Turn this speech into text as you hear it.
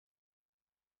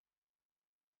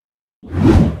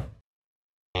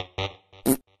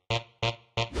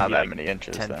Not be that like many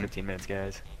inches 10, then. 15 minutes,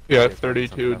 guys. Yeah, You guys wanna do 32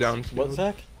 something down. else? What,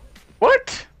 Zach?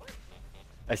 What?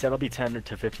 I said I'll be 10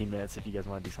 to 15 minutes if you guys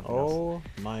want to do something else. Oh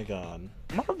my god.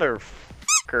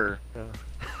 Motherfucker.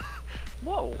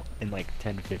 Whoa! In like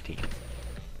 10 to 15.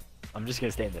 I'm just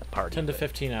gonna stay in the party. 10 to but-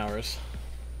 15 hours.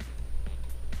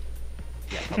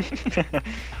 Yeah, probably.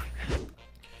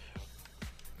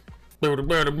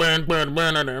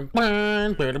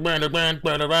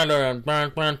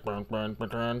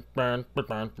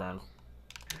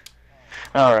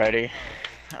 Alrighty.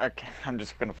 Okay, I'm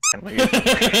just gonna fucking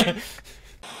leave.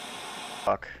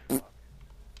 Fuck.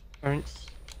 Thanks.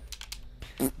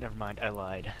 Never mind, I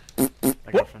lied.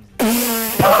 My girlfriend's.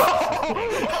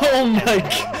 Oh my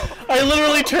god. I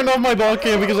literally turned off my ball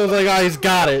cam because I was like, ah, he's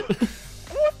got it.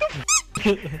 What the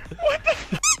fuck?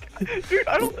 Dude,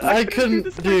 I couldn't, do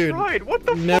this dude. right. What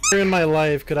the Never in my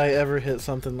life could I ever hit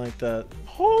something like that.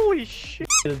 Holy shit.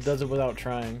 It does it without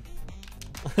trying.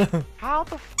 How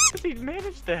the fuck does he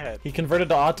manage that? He converted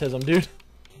to autism, dude.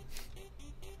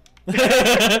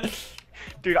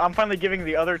 Dude, I'm finally giving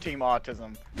the other team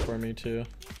autism. For me too.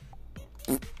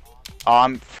 Oh,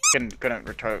 I'm fucking gonna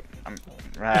retard. I'm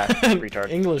retard.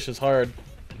 English is hard.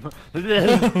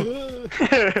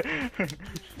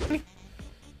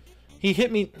 He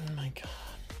hit me. Oh my god.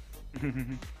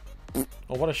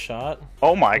 Oh, what a shot.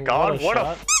 Oh my What god, a what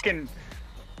shot. a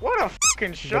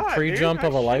fucking shot. The pre-jump dude.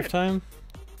 of a Nice shit. lifetime.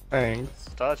 Thanks.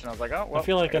 Touch, and I was like, oh, well. I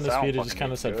feel like guess I don't Undisputed just fucking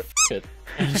kind of said need F it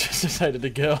and just decided to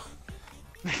go.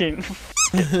 to do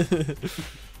it.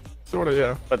 Sorta,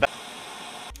 yeah. But that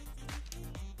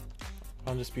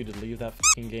Undisputed, leave that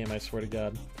fucking game, I swear to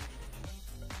god.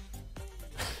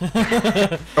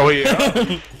 Oh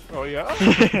yeah? Oh yeah?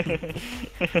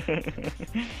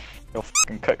 you'll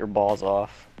fucking cut your balls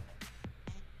off.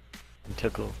 And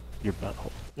tickle your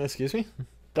butthole. Excuse me?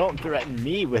 Don't threaten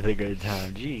me with a good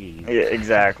time, jeez. Yeah,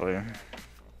 exactly.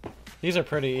 These are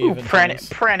pretty even. teams.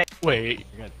 Wait,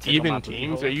 You're gonna tickle my even booty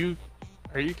teams? hole?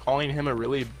 Are you calling him a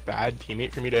really bad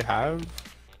teammate for me to have?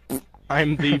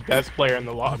 I'm the best player in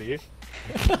the lobby.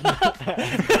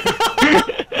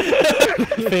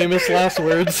 Famous last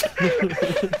words.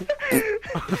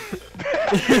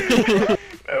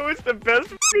 That was the best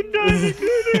fucking time you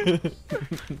did it.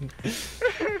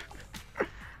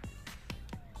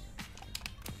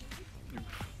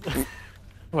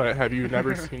 What, have you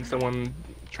never seen someone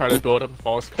try to build up a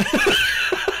false...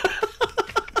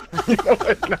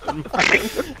 Never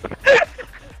mind.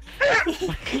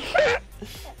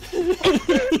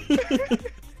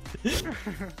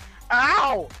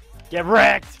 Ow! Get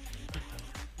wrecked!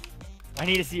 I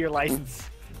need to see your license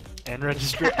and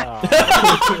register.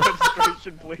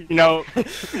 Registration, please. You know,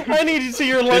 I need to see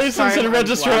your this license time and I'm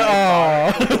register. glad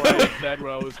I Aww. said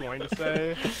what I was going to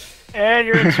say. And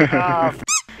you're.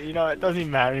 You know, it doesn't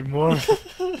even matter anymore. As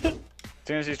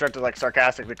soon as you start to like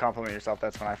sarcastically compliment yourself,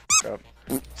 that's when I fuck up.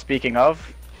 Speaking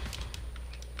of,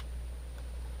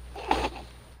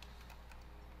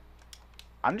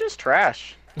 I'm just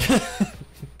trash.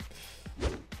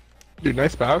 Dude,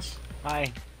 nice pass.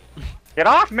 Hi. Get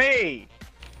off me!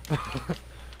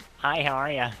 Hi, how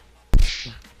are ya?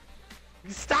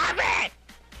 Stop it!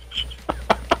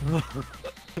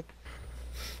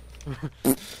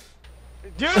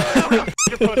 Dude, I'm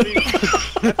your pussy.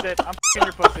 That's it. I'm fucking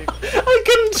your pussy. I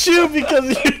couldn't shoot because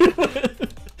you.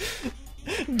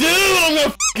 Dude, I'm gonna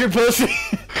f your pussy.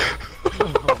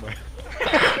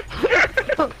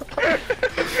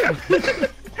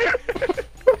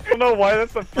 I don't know why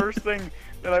that's the first thing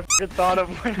that I fucking thought of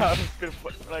when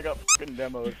I got fucking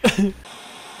demoed.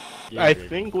 Yeah, I dude.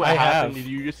 think what I happened have. is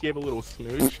you just gave a little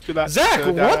smooch to that. Zach, to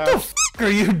what that the ass. f are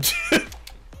you doing?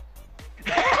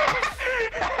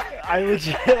 I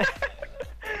legit.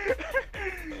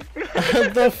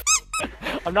 The f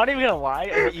I'm not even gonna lie,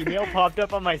 an email popped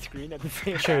up on my screen at the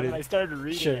same Sure time did. and I started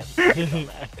reading Sure.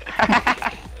 it.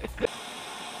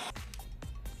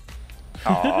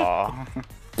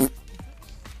 Aww.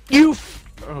 You.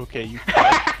 Okay, you.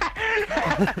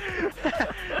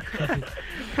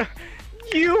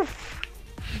 You.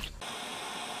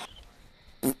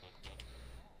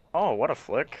 Oh, what a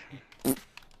flick.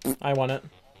 I want it.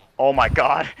 Oh my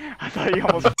god. I thought you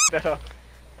almost f***ed that up.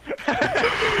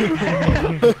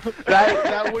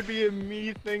 That would be a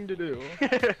me thing to do.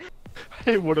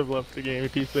 I would have left the game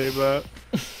if he saved that.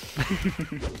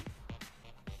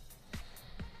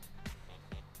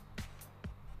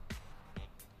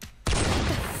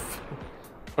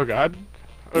 Oh god.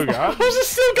 Oh god. How is it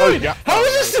still going? yeah. How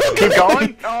is it still Keep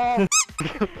going? going? Oh.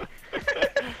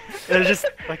 It was just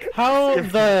like, How That the would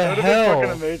have been fucking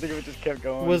hell amazing if it just kept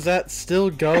going. was that still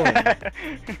going?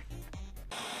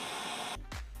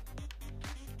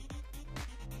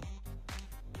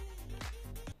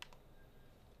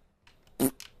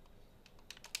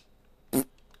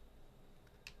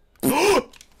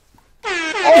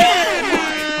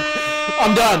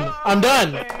 I'm done. I'm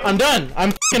done. I'm done.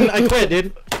 I quit,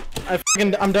 dude.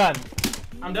 I'm done.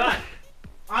 I'm done.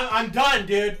 I'm done,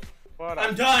 dude.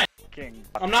 I'm done.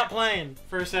 I'm not playing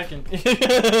for a second.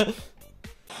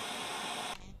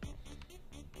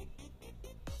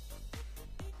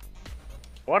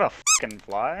 What a fucking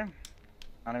fly.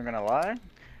 Not even gonna lie.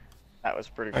 That was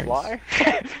pretty fly.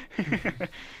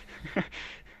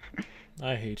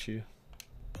 I hate you.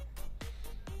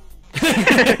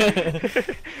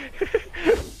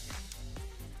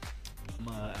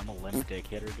 I'm a limp dick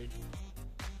hitter, dude.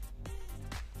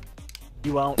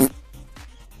 You won't.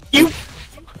 You.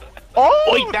 Oh,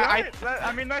 Wait, that hit hit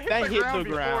the the ground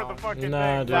before ground. the fucking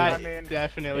Nah, thing. dude. I That mean,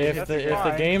 definitely If hit the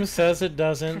fine. game says it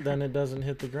doesn't, then it doesn't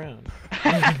hit the ground.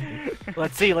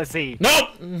 Let's see. Let's see. Nope.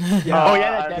 Yeah, oh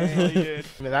yeah, that I mean- definitely did.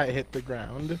 That hit the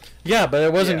ground. Yeah, but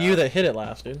it wasn't Yeah. you that hit it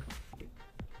last, dude.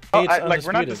 Oh, It's like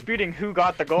we're not undisputed. disputing who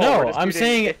got the goal. No, we're I'm disputing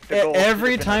saying if the goal should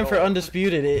every have been a time for goal.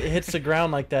 undisputed, it hits the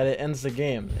ground like that, it ends the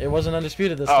game. It wasn't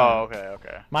undisputed this time. Oh,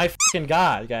 okay. My fucking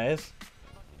god, guys.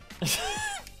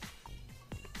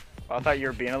 I thought you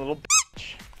were being a little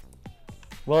bitch.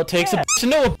 Well, it takes a bitch to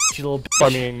know a bitch, you little bitch. I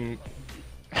mean,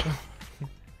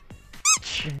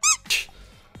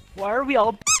 Why are we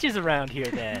all bitches around here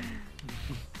then?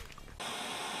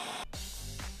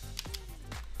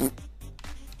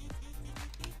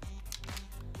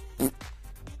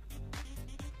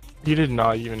 you did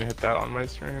not even hit that on my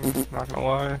stream. Not gonna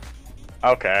lie.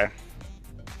 Okay.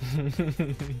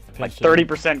 Like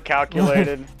 30%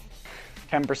 calculated,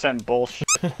 10% bullshit,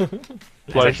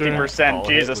 Pleasure. 60% Oh,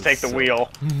 Jesus it was take the so- wheel.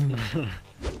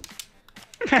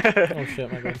 Oh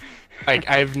shit, my bad. Like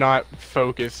I've not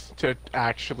focused to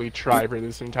actually try for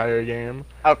this entire game.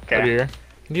 But Okay. here.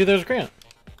 Neither is Grant.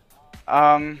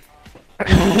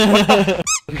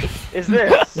 Is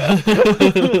this?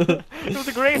 It was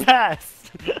a great pass.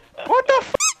 What the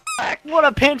f? What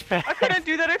a pinch pass. I couldn't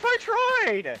do that if I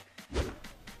tried.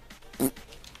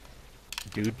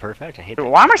 Dude, perfect. I hate Dude, that.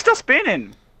 why am I still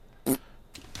spinning? Yeah,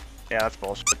 that's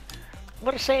bullshit.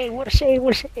 What a shame. What a shame.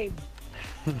 What a shame.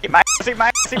 Eat my ass, eat my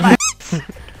ass, eat my ass.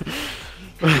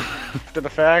 After the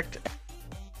fact.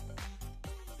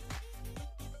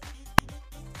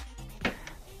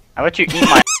 I let you eat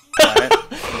my ass.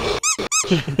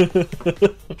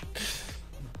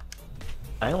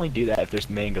 I only do that if there's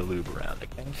mango lube around,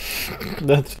 okay?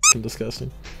 That's fucking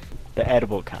disgusting. The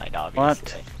edible kind,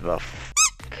 obviously. What the f?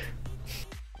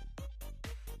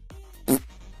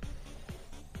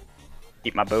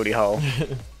 Eat my booty hole.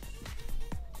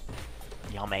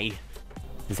 Yummy.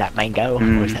 Is that mango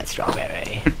or is that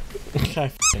strawberry? I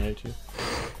fucking hate you.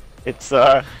 It's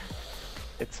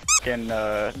fucking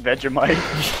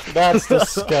Vegemite. That's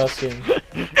disgusting.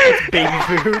 Baby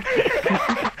food.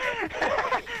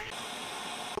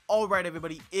 Alright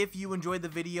everybody, if you enjoyed the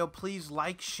video, please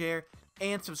like, share,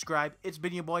 and subscribe. It's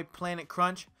been your boy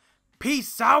Planetcrunch.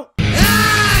 Peace out!